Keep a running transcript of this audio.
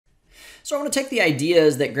So I want to take the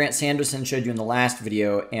ideas that Grant Sanderson showed you in the last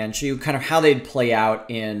video and show you kind of how they'd play out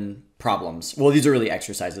in problems. Well, these are really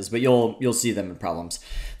exercises, but you'll see them in problems.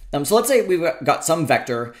 So let's say we've got some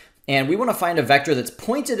vector and we want to find a vector that's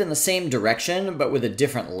pointed in the same direction but with a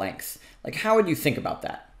different length. Like, how would you think about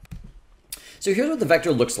that? So here's what the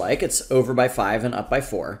vector looks like. It's over by 5 and up by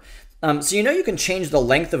 4. So you know you can change the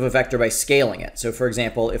length of a vector by scaling it. So for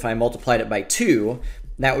example, if I multiplied it by 2,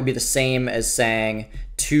 that would be the same as saying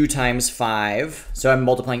 2 times 5. So I'm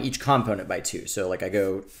multiplying each component by 2. So like I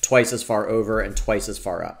go twice as far over and twice as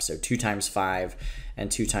far up. So 2 times 5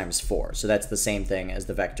 and 2 times 4. So that's the same thing as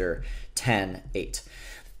the vector 10, 8.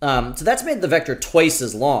 So that's made the vector twice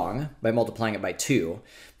as long by multiplying it by 2.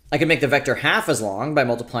 I can make the vector half as long by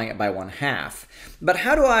multiplying it by 1/2. But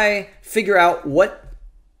how do I figure out what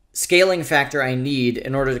scaling factor I need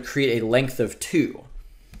in order to create a length of 2?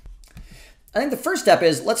 I think the first step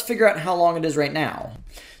is let's figure out how long it is right now.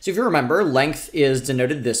 So if you remember, length is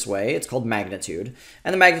denoted this way. It's called magnitude.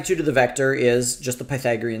 And the magnitude of the vector is just the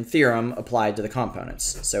Pythagorean theorem applied to the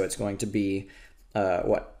components. So it's going to be,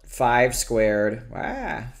 5 squared,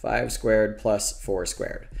 5 squared plus 4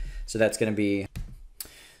 squared. So that's going to be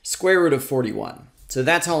square root of 41. So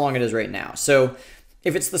that's how long it is right now. So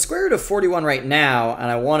if it's the square root of 41 right now,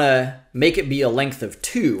 and I want to make it be a length of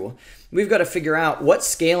 2, we've got to figure out what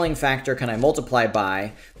scaling factor can I multiply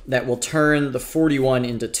by that will turn the 41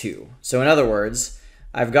 into 2. So in other words,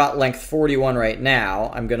 I've got length 41 right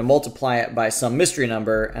now. I'm going to multiply it by some mystery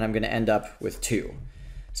number, and I'm going to end up with 2.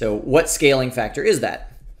 So what scaling factor is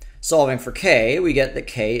that? Solving for k, we get that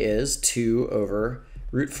k is 2 over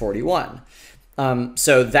root 41.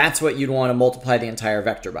 So that's what you'd want to multiply the entire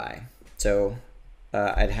vector by. So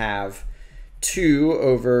I'd have 2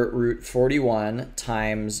 over root 41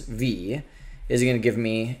 times v is going to give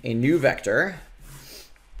me a new vector,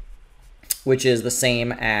 which is the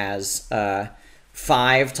same as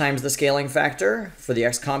 5 times the scaling factor for the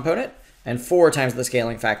x component and 4 times the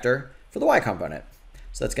scaling factor for the y component.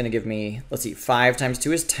 So that's going to give me, let's see, 5 times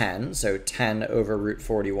 2 is 10, so 10 over root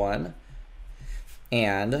 41.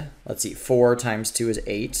 And let's see, 4 times 2 is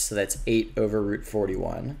 8, so that's 8 over root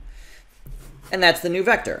 41. And that's the new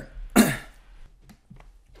vector.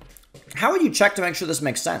 How would you check to make sure this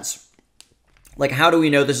makes sense? Like, how do we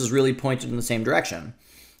know this is really pointed in the same direction?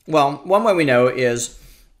 Well, one way we know is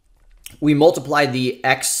we multiply the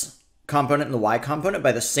x component and the y component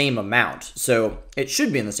by the same amount. So it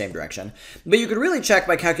should be in the same direction. But you could really check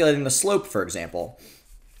by calculating the slope, for example.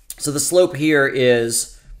 So the slope here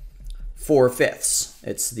is 4/5.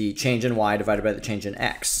 It's the change in y divided by the change in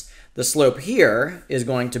x. The slope here is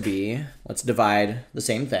going to be, let's divide the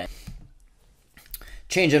same thing.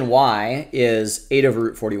 Change in y is 8 over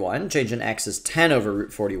root 41. Change in x is 10 over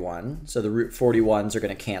root 41. So the root 41s are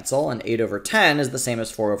going to cancel, and 8 over 10 is the same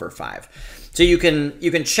as 4 over 5. So you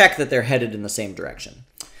can check that they're headed in the same direction.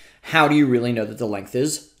 How do you really know that the length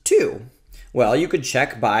is 2? Well, you could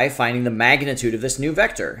check by finding the magnitude of this new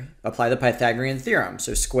vector. Apply the Pythagorean theorem.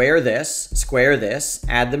 So square this,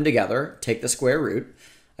 add them together, take the square root.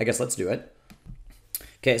 I guess let's do it.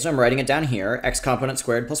 Okay, so I'm writing it down here, x component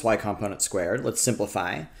squared plus y component squared. Let's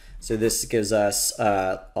simplify. So this gives us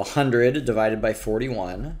 100 divided by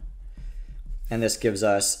 41. And this gives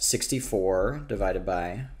us 64 divided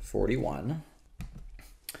by 41.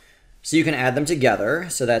 So you can add them together.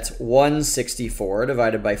 So that's 164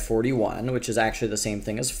 divided by 41, which is actually the same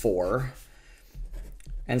thing as 4.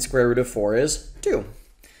 And square root of 4 is 2.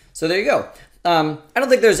 So there you go. I don't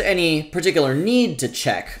think there's any particular need to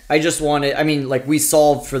check. I just wanted, we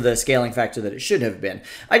solved for the scaling factor that it should have been.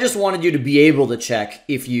 I just wanted you to be able to check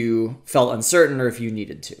if you felt uncertain or if you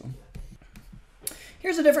needed to.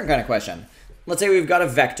 Here's a different kind of question. Let's say we've got a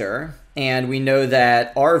vector, and we know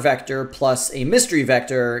that our vector plus a mystery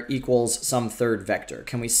vector equals some third vector.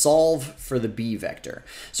 Can we solve for the b vector?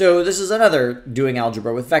 So this is another doing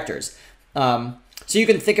algebra with vectors. So you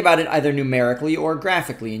can think about it either numerically or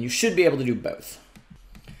graphically, and you should be able to do both.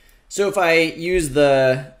 So if I use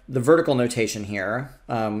the vertical notation here,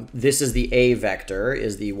 this is the a vector,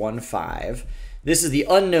 is the 1, 5. This is the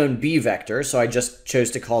unknown b vector, so I just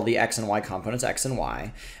chose to call the x and y components x and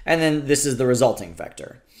y. And then this is the resulting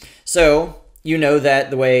vector. So you know that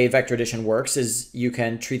the way vector addition works is you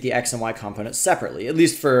can treat the x and y components separately, at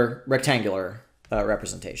least for rectangular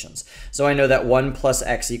representations. So I know that 1 plus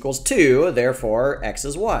x equals 2, therefore x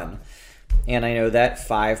is 1. And I know that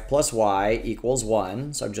 5 plus y equals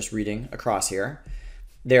 1, so I'm just reading across here.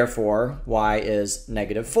 Therefore, y is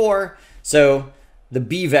negative 4. So the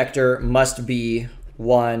b vector must be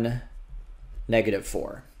 1, negative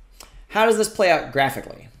 4. How does this play out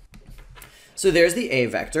graphically? So there's the a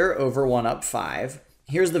vector over 1 up 5.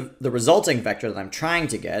 here's the resulting vector that I'm trying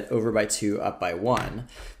to get, over by 2, up by 1.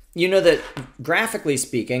 You know that graphically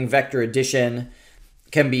speaking, vector addition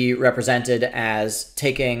can be represented as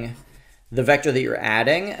taking the vector that you're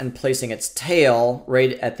adding and placing its tail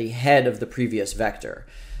right at the head of the previous vector.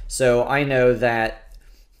 So I know that,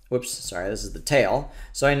 whoops, sorry, this is the tail.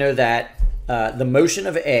 So I know that the motion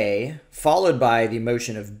of A followed by the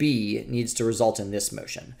motion of B needs to result in this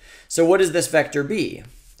motion. So what is this vector B?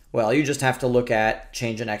 Well, you just have to look at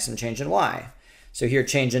change in x and change in y. So here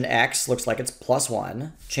change in x looks like it's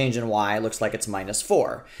 +1, change in y looks like it's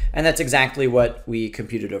 -4. And that's exactly what we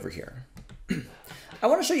computed over here. I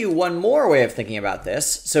want to show you one more way of thinking about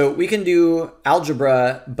this. So we can do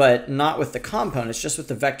algebra, but not with the components, just with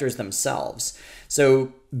the vectors themselves.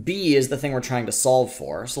 So B is the thing we're trying to solve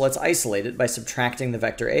for. So let's isolate it by subtracting the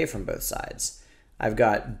vector A from both sides. I've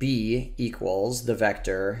got B equals the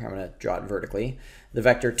vector, I'm going to draw it vertically, the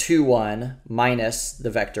vector 2, 1 minus the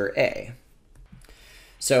vector A.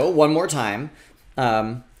 So one more time,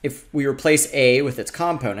 if we replace A with its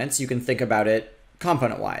components, you can think about it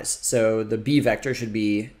component-wise. So the B vector should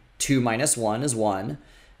be 2 minus 1 is 1,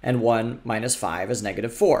 and 1 minus 5 is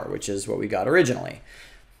 -4, which is what we got originally.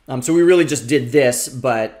 So we really just did this,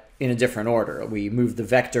 but in a different order. We moved the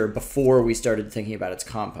vector before we started thinking about its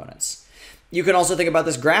components. You can also think about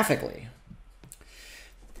this graphically.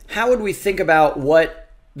 How would we think about what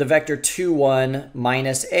the vector 2, 1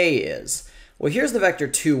 minus A is? Well, here's the vector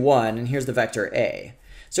 2, 1, and here's the vector A.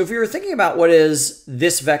 So if we were thinking about what is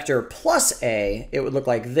this vector plus A, it would look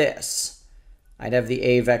like this. I'd have the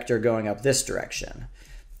A vector going up this direction.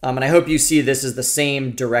 And I hope you see this is the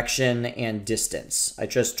same direction and distance. I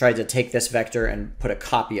just tried to take this vector and put a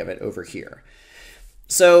copy of it over here.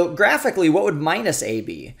 So graphically, what would minus A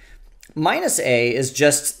be? Minus A is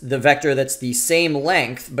just the vector that's the same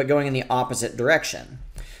length, but going in the opposite direction.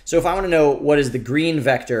 So if I want to know what is the green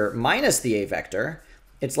vector minus the A vector,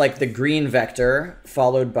 it's like the green vector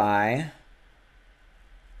followed by,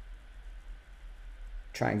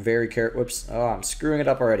 trying very carefully, whoops, oh, I'm screwing it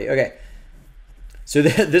up already. Okay, so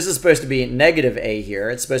this is supposed to be negative A here.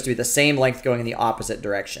 It's supposed to be the same length going in the opposite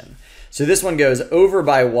direction. So this one goes over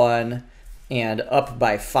by 1 and up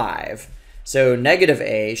by 5. So negative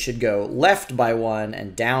A should go left by 1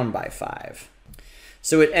 and down by 5.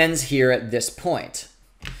 So it ends here at this point.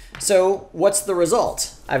 So what's the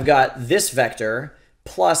result? I've got this vector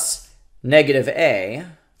plus negative A,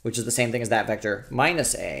 which is the same thing as that vector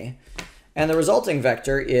minus A. And the resulting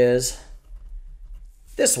vector is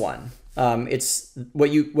this one. It's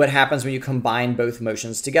what happens when you combine both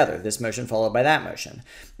motions together, this motion followed by that motion.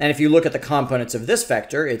 And if you look at the components of this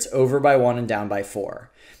vector, it's over by 1 and down by 4.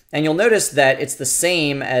 And you'll notice that it's the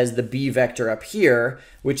same as the B vector up here,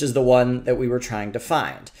 which is the one that we were trying to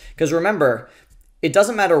find. Because remember, it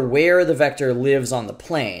doesn't matter where the vector lives on the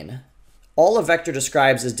plane. All a vector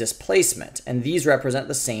describes is displacement, and these represent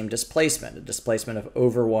the same displacement, a displacement of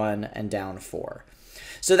over 1 and down 4.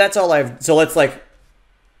 So that's all so let's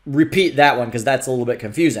repeat that one because that's a little bit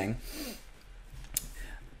confusing.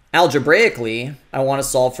 Algebraically, I want to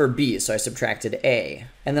solve for B, so I subtracted A.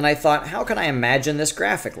 And then I thought, how can I imagine this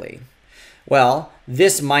graphically? Well,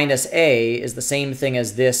 this minus A is the same thing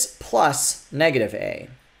as this plus negative A.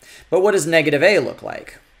 But what does negative A look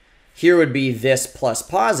like? Here would be this plus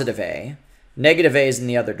positive A. Negative A is in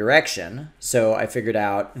the other direction, so I figured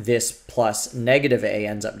out this plus negative A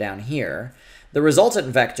ends up down here. The resultant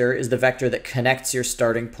vector is the vector that connects your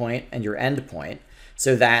starting point and your end point,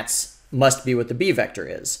 so that must be what the B vector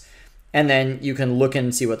is. And then you can look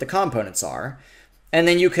and see what the components are. And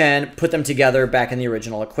then you can put them together back in the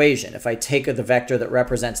original equation. If I take the vector that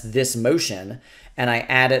represents this motion and I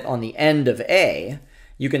add it on the end of A,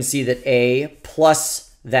 you can see that A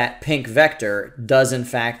plus that pink vector does in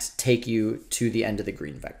fact take you to the end of the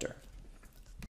green vector.